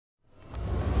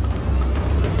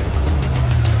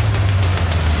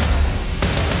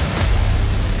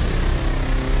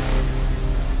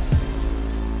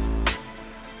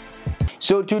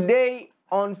So today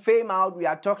on Fame Out, we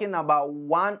are talking about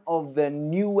one of the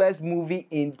newest movie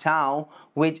in town,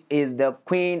 which is The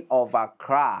Queen of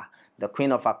Akra. The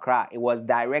Queen of Akra. It was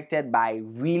directed by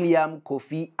William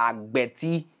Kojo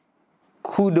Agbeti.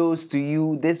 Kudos to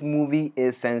you. This movie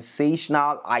is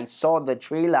sensational. I saw the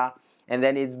trailer, and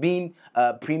then it's been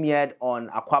premiered on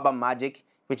Akwaaaba Magic,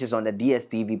 which is on the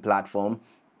DSTV platform.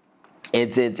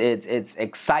 It's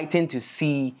exciting to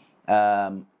see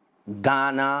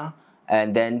Ghana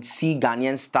and then see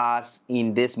Ghanaian stars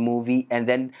in this movie. And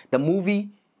then the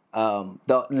movie,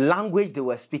 the language they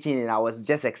were speaking in, I was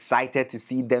just excited to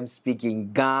see them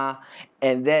speaking Ga.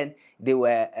 And then they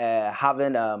were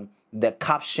having the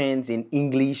captions in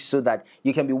English so that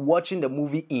you can be watching the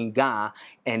movie in Ga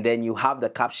and then you have the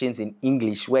captions in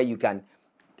English where you can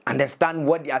understand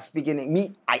what they are speaking.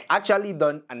 Me, I actually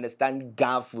don't understand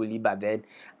Ga fully, but then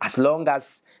as long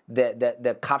as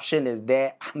the caption is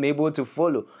there, I'm able to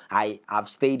follow. I've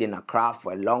stayed in Accra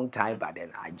for a long time, but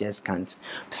then I just can't.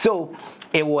 So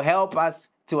it will help us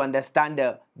to understand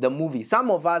the movie.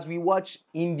 Some of us, we watch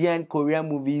Indian, Korean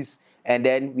movies, and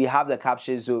then we have the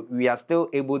captions, so we are still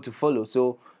able to follow.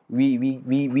 So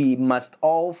we must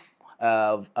all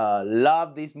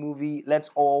love this movie. Let's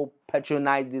all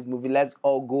patronize this movie. Let's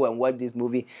all go and watch this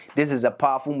movie. This is a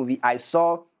powerful movie. I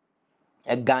saw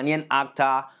a Ghanaian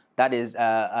actor, that is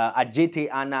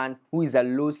Adjetey Annan, who is a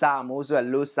Losa. I'm also a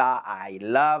Losa. I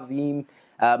love him.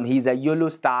 He's a YOLO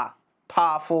star,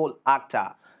 powerful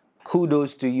actor.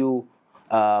 Kudos to you,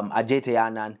 Adjetey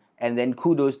Annan. And then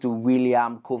kudos to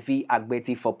William Kojo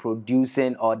Agbeti for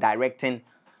producing or directing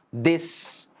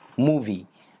this movie.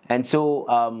 And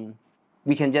so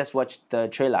we can just watch the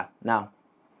trailer now.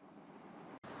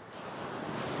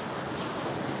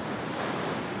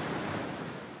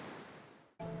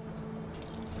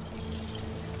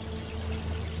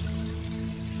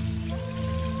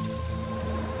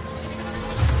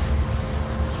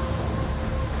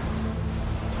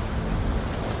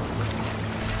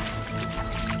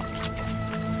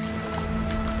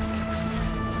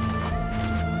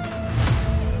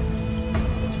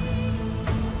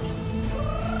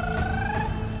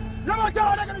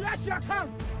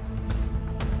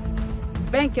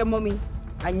 Bank your mommy,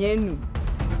 and you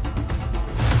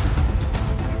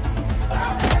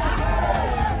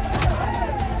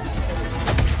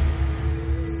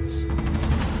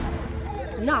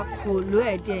now call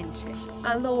Lawyer Danger.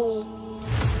 Hello.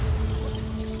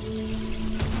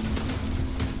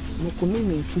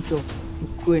 Mokumimi Chucho,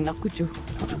 Kuena Kucho.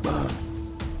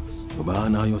 Oba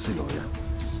now you're a lawyer.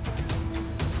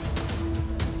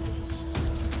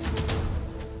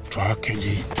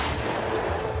 Trakeji.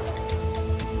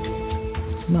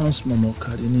 Mouse Mama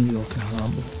Cardini York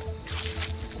Hambo.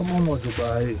 Come on, what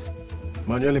Dubai.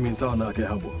 Manuel Mintana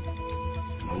Gabo.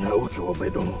 Mania Oki or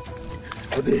Bedomo.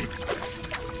 Today.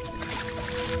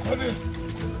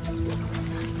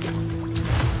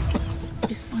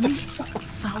 The son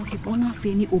saw Hibona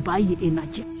Feni Obaye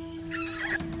energy.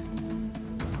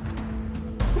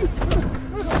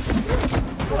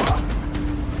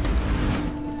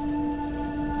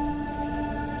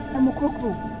 I'm a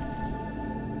cockroach.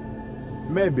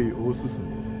 Maybe also so.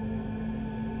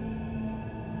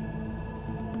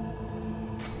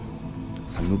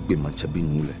 Sanuk be machabi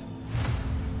nule.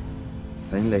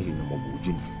 Sain lahi no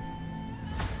mabujin.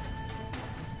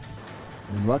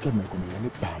 Nwake me komi yani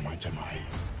pa manchama.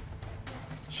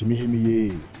 Shimi hemi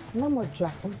ye. No more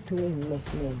drop to me.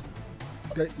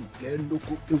 Get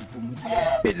loco evomu.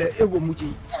 Bele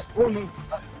evomuji. Onu.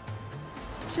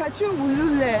 Chachu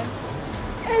wulule.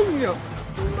 Enyo.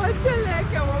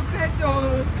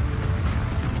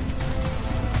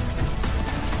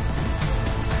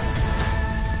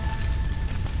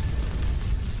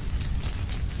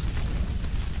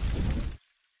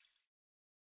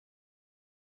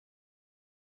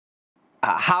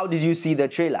 How did you see the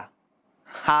trailer?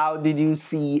 How did you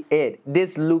see it?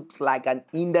 This looks like an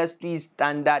industry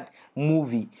standard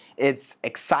movie. It's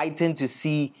exciting to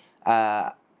see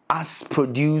us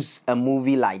produce a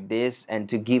movie like this and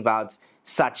to give out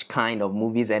such kind of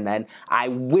movies. And then I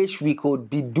wish we could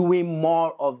be doing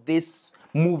more of these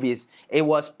movies. It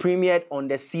was premiered on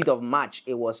the 6th of March.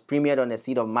 It was premiered on the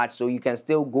 6th of March, so you can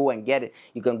still go and get it.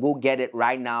 You can go get it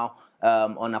right now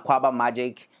on Akwaaaba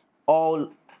Magic.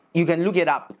 You can look it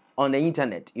up on the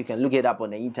internet. You can look it up on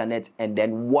the internet and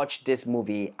then watch this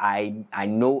movie. I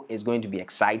know it's going to be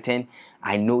exciting.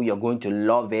 I know you're going to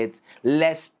love it.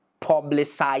 Let's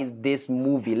publicize this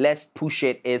movie. Let's push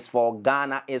it. It's for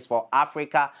Ghana. It's for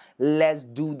Africa. Let's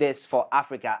do this for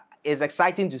Africa. It's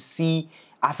exciting to see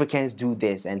Africans do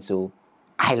this, and so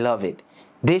I love it.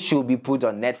 This should be put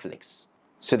on Netflix.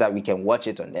 so that we can watch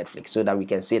it on Netflix, so that we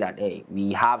can say that, hey,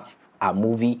 we have a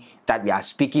movie that we are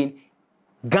speaking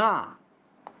Ga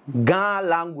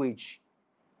language.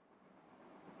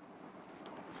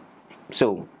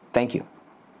 So, thank you.